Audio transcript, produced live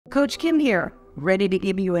Coach Kim here, ready to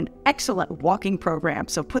give you an excellent walking program.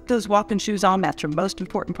 So put those walking shoes on. That's your most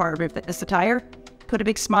important part of your fitness attire. Put a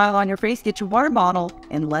big smile on your face, get your water bottle,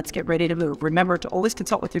 and let's get ready to move. Remember to always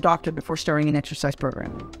consult with your doctor before starting an exercise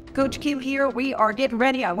program. Coach Kim here. We are getting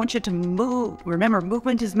ready. I want you to move. Remember,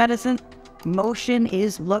 movement is medicine. Motion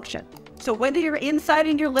is lotion. So whether you're inside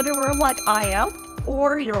in your living room like I am,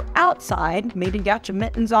 or you're outside, maybe you got your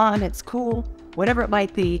mittens on, it's cool, whatever it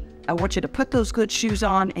might be, I want you to put those good shoes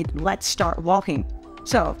on and let's start walking.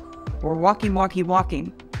 So we're walking.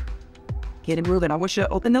 Get it moving. I want you to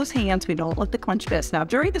open those hands. We don't let the clench fist. Now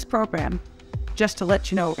during this program, just to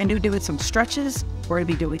let you know, we're going to be doing some stretches. We're going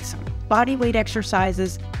to be doing some body weight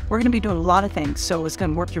exercises. We're going to be doing a lot of things. So it's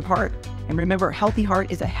going to work your heart. And remember, a healthy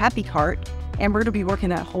heart is a happy heart. And we're going to be working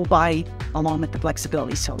that whole body along with the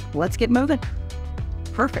flexibility. So let's get moving.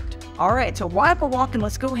 Perfect. All right. So while we're walking,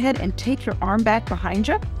 let's go ahead and take your arm back behind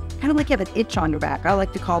you. Kind of like you have an itch on your back. I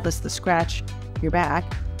like to call this the scratch your back.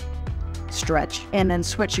 Stretch. And then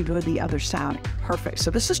switch you to the other side. Perfect.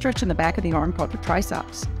 So this is stretching the back of the arm called the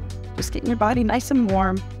triceps. Just getting your body nice and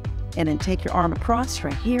warm. And then take your arm across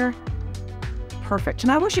right here. Perfect.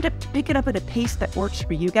 And I want you to pick it up at a pace that works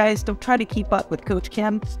for you guys. Don't try to keep up with Coach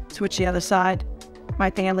Kim. Switch the other side.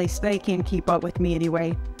 My family, they can't keep up with me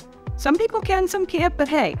anyway. Some people can, some can't, but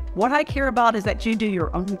hey, what I care about is that you do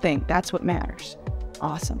your own thing. That's what matters.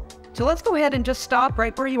 Awesome. So let's go ahead and just stop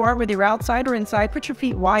right where you are, whether you're outside or inside. Put your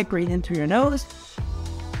feet wide, breathe in through your nose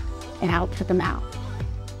and out through the mouth.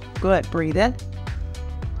 Good. Breathe in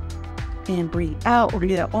and breathe out. We'll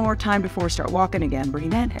do that one more time before we start walking again.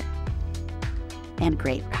 Breathe in and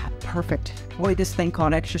great. Perfect. Boy, this thing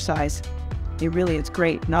called exercise, it really is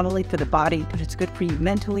great. Not only for the body, but it's good for you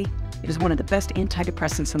mentally. It is one of the best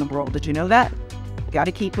antidepressants in the world. Did you know that? You got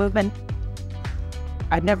to keep moving.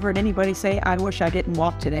 I've never heard anybody say, I wish I didn't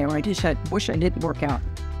walk today, or I wish I didn't work out.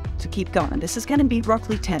 So keep going. This is going to be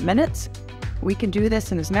roughly 10 minutes. We can do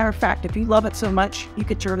this. And as a matter of fact, if you love it so much, you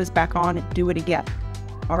could turn this back on and do it again.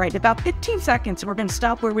 All right, about 15 seconds, we're going to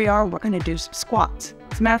stop where we are. We're going to do some squats.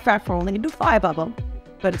 As a matter of fact, we're only going to do 5 of them,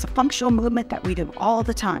 but it's a functional movement that we do all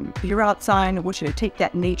the time. If you're outside, I want you to take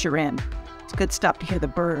that nature in. It's good stuff to hear the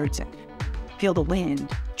birds and feel the wind,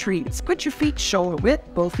 trees. Put your feet shoulder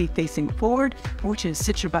width, both feet facing forward. I want you to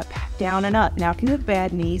sit your butt back down and up. Now, if you have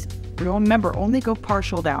bad knees, remember, only go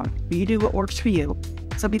partial down. You do what works for you.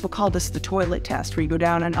 Some people call this the toilet test, where you go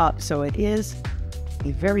down and up. So it is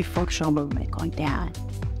a very functional movement, going down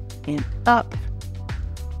and up,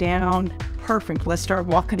 down. Perfect. Let's start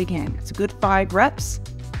walking again. It's a good 5 reps.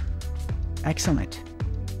 Excellent.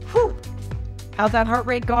 Whew. How's that heart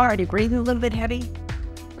rate going? Are you breathing a little bit heavy?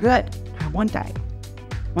 Good. I want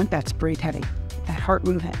that to breathe heavy. That heart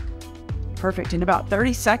movement. Perfect. In about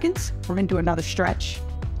 30 seconds, we're going to do another stretch.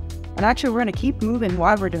 And actually, we're going to keep moving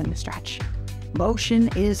while we're doing the stretch. Motion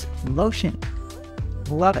is lotion.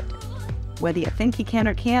 Love it. Whether you think you can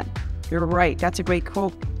or can't, you're right. That's a great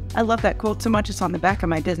quote. I love that quote so much. It's on the back of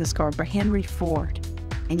my business card by Henry Ford.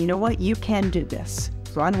 And you know what? You can do this.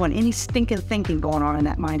 So I don't want any stinking thinking going on in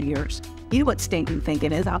that mind of yours. You know what stinking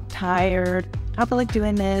thinking is? I'm tired. I feel like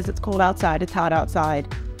doing this. It's cold outside. It's hot outside.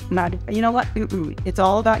 You know what? It's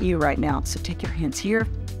all about you right now. So take your hands here,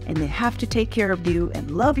 and they have to take care of you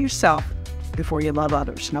and love yourself before you love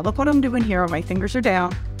others. Now look what I'm doing here. My fingers are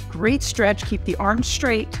down. Great stretch. Keep the arms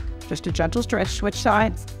straight. Just a gentle stretch. Switch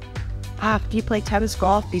sides. If you play tennis,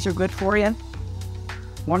 golf, these are good for you.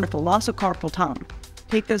 Wonderful. Lots of carpal tunnel.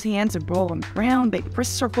 Take those hands and roll them around. Make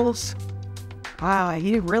wrist circles. Wow,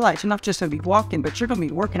 you didn't realize you're not just going to be walking, but you're going to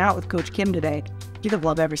be working out with Coach Kim today. You're going to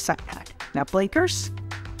love every second of that. Now, blinkers.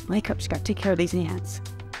 You got to take care of these hands.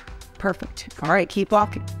 Perfect. All right, keep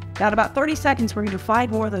walking. Now, in about 30 seconds, we're going to do 5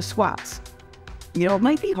 more of those squats. You know, it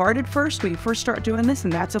might be hard at first when you first start doing this,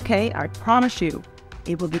 and that's okay. I promise you,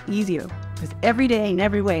 it will get easier. Because every day and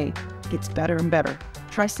every way gets better and better.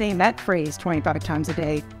 Try saying that phrase 25 times a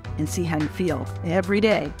day and see how you feel. Every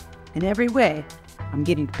day and every way, I'm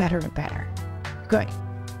getting better and better. Good.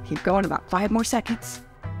 Keep going, about 5 more seconds.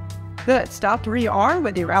 Good. Stop where you are,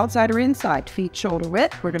 whether you're outside or inside. Feet shoulder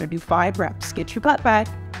width. We're going to do 5 reps. Get your butt back,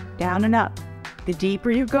 down and up. The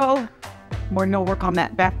deeper you go, more you'll work on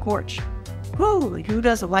that back porch. Whoo, who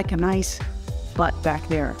doesn't like a nice butt back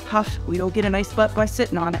there? Huff, we don't get a nice butt by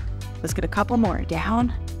sitting on it. Let's get a couple more.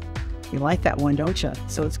 Down. You like that one, don't you?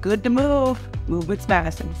 So it's good to move. Movement's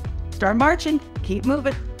medicine. Start marching. Keep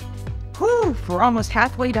moving. Whoo, we're almost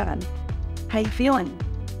halfway done. How you feeling?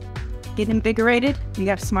 Getting invigorated? You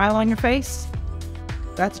got a smile on your face?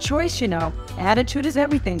 That's a choice, you know. Attitude is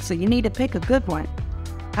everything, so you need to pick a good one.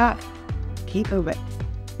 Keep moving.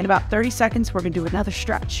 In about 30 seconds, we're going to do another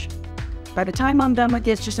stretch. By the time I'm done with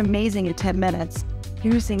this, just amazing in 10 minutes.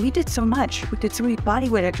 You're saying, we did so much. We did so many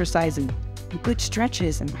bodyweight exercises and good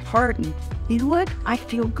stretches and heart. And you know what? I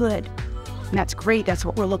feel good. And that's great. That's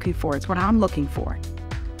what we're looking for. It's what I'm looking for.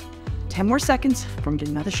 10 more seconds from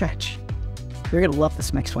another stretch. You're going to love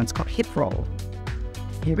this next one. It's called hip roll.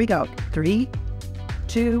 Here we go. 3,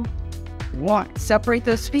 2, 1. Separate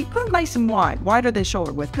those feet. Put them nice and wide, wider than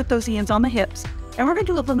shoulder width. Put those hands on the hips. And we're going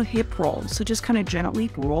to do a little hip roll. So just kind of gently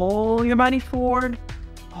roll your body forward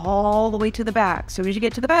all the way to the back. So as you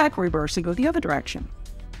get to the back, reverse and go the other direction.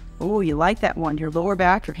 Oh, you like that one. Your lower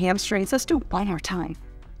back, your hamstrings. Let's do it one more time.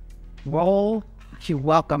 Roll. You're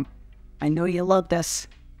welcome. I know you love this.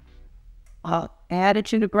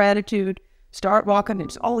 Attitude of gratitude. Start walking.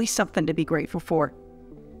 There's always something to be grateful for.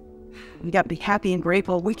 We got to be happy and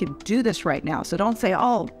grateful. We can do this right now. So don't say,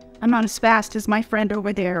 oh, I'm not as fast as my friend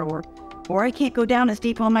over there, or I can't go down as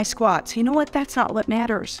deep on my squats. You know what? That's not what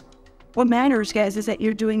matters. What matters, guys, is that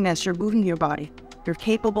you're doing this. You're moving your body. You're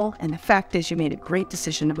capable, and the fact is you made a great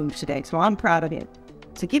decision to move today. So I'm proud of you.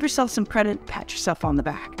 So give yourself some credit. Pat yourself on the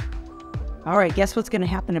back. All right, guess what's going to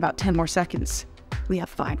happen in about 10 more seconds? We have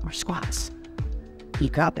 5 more squats. You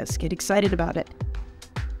got this. Get excited about it.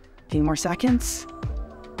 A few more seconds.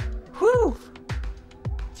 Whew.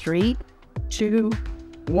 3, 2,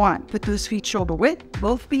 1. Put those feet shoulder width,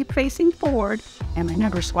 both feet facing forward, and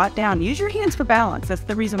remember, squat down. Use your hands for balance. That's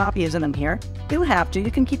the reason I'll be using them here. You don't have to. You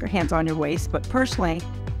can keep your hands on your waist, but personally,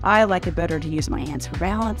 I like it better to use my hands for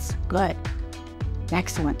balance. Good.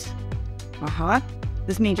 Excellent.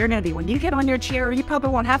 This means you're going to be, when you get on your chair, you probably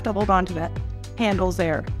won't have to hold on to that handles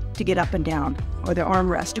there to get up and down, or the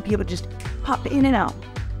armrest to be able to just pop in and out.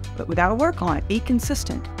 But without a work on it, be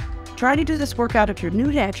consistent. Try to do this workout if you're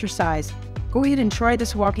new to exercise. Go ahead and try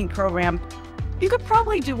this walking program. You could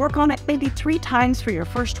probably work on it maybe 3 times for your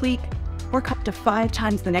first week, work up to 5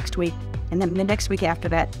 times the next week, and then the next week after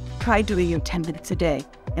that, try doing your 10 minutes a day.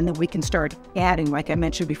 And then we can start adding, like I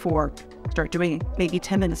mentioned before, start doing maybe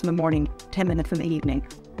 10 minutes in the morning, 10 minutes in the evening.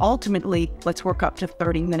 Ultimately, let's work up to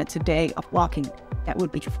 30 minutes a day of walking. That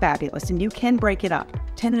would be fabulous. And you can break it up.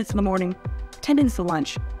 10 minutes in the morning, 10 minutes at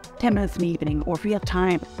lunch, 10 minutes in the evening, or if you have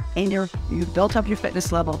time and you've built up your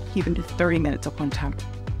fitness level, you can do 30 minutes at one time.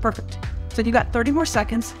 Perfect. So you got 30 more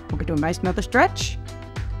seconds. We're gonna do a nice another stretch.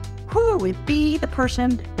 Whoo, and be the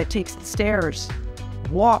person that takes the stairs.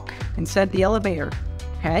 Walk instead of the elevator.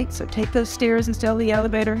 Okay, so take those stairs instead of the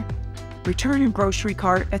elevator. Return your grocery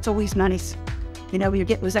cart. That's always nice. You know, you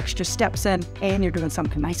get those extra steps in and you're doing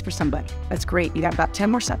something nice for somebody. That's great. You got about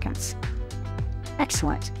 10 more seconds.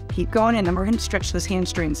 Excellent. Keep going, and then we're going to stretch those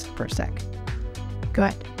hamstrings for a sec.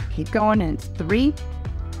 Good. Keep going in 3,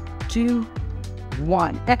 2,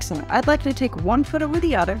 1. Excellent. I'd like you to take one foot over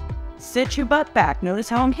the other. Sit your butt back. Notice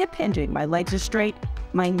how I'm hip hinging. My legs are straight.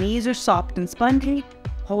 My knees are soft and spongy.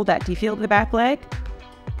 Hold that. Do you feel the back leg?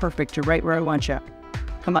 Perfect. You're right where I want you.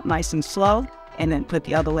 Come up nice and slow, and then put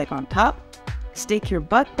the other leg on top. Stick your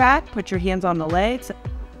butt back. Put your hands on the legs.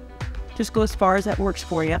 Just go as far as that works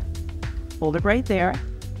for you. Hold it right there.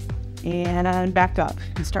 And back up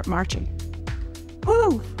and start marching.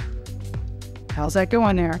 Woo! How's that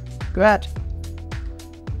going there? Good.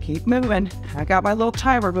 Keep moving. I got my little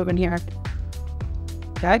timer moving here.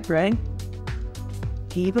 Okay, great.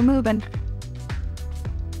 Keep it moving.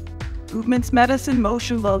 Movement's medicine,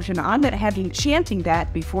 motion lotion. I'm going to have you chanting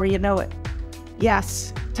that before you know it.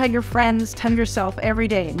 Yes. Tell your friends, tell yourself every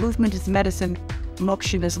day. Movement is medicine.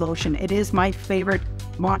 Motion is lotion. It is my favorite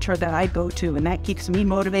mantra that I go to, and that keeps me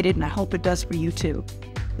motivated, and I hope it does for you too.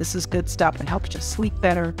 This is good stuff. It helps you sleep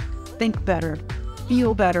better, think better,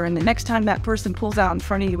 feel better, and the next time that person pulls out in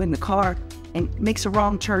front of you in the car and makes a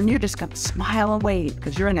wrong turn, you're just going to smile and wave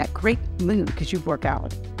because you're in that great mood because you've worked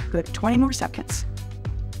out. Good. 20 more seconds.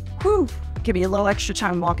 Whew. Give me a little extra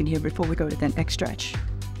time walking here before we go to the next stretch.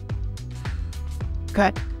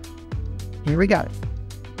 Good. Here we go.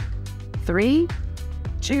 3,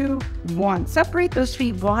 2, 1. Separate those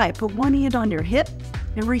feet wide. Put one hand on your hip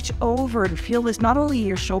and reach over and feel this not only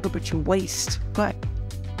your shoulder but your waist. Good.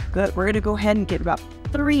 Good. We're going to go ahead and get about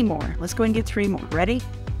 3 more. Let's go and get 3 more. Ready?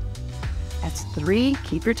 That's 3.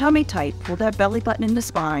 Keep your tummy tight. Pull that belly button in the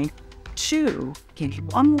spine. 2. Give you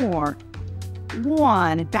 1 more.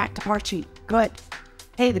 1. And back to marching. Good.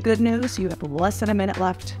 Hey, the good news, you have less than a minute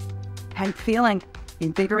left. How you feeling?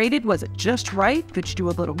 Invigorated? Was it just right? Could you do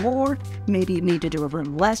a little more? Maybe you need to do a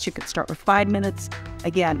little less. You could start with 5 minutes.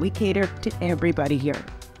 Again, we cater to everybody here,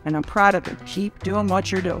 and I'm proud of it. Keep doing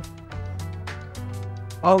what you're doing.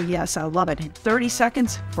 Oh yes, I love it. In 30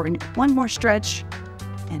 seconds for 1 more stretch,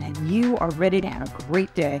 and then you are ready to have a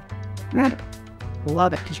great day.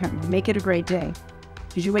 Love it, because you're going to make it a great day.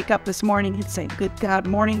 Did you wake up this morning and say, good God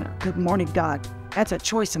morning, or good morning, God? That's a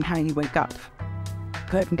choice in how you wake up.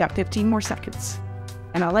 Good, we got 15 more seconds.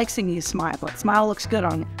 And I like seeing you smile. That smile looks good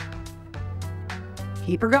on you.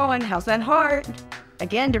 Keep her going. How's that heart?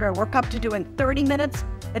 Again, you're going to work up to doing 30 minutes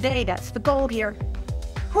a day. That's the goal here.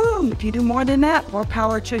 Whew, if you do more than that, more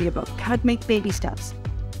power to you, but God, make baby steps.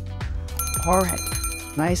 All right,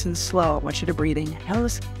 nice and slow. I want you to breathe in your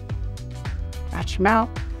nose. Watch your mouth.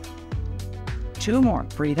 2 more.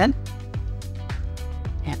 Breathe in.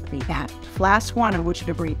 And breathe out. Last one, I want you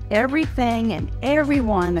to breathe everything and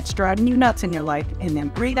everyone that's driving you nuts in your life, and then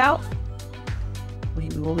breathe out. We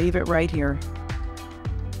will leave it right here.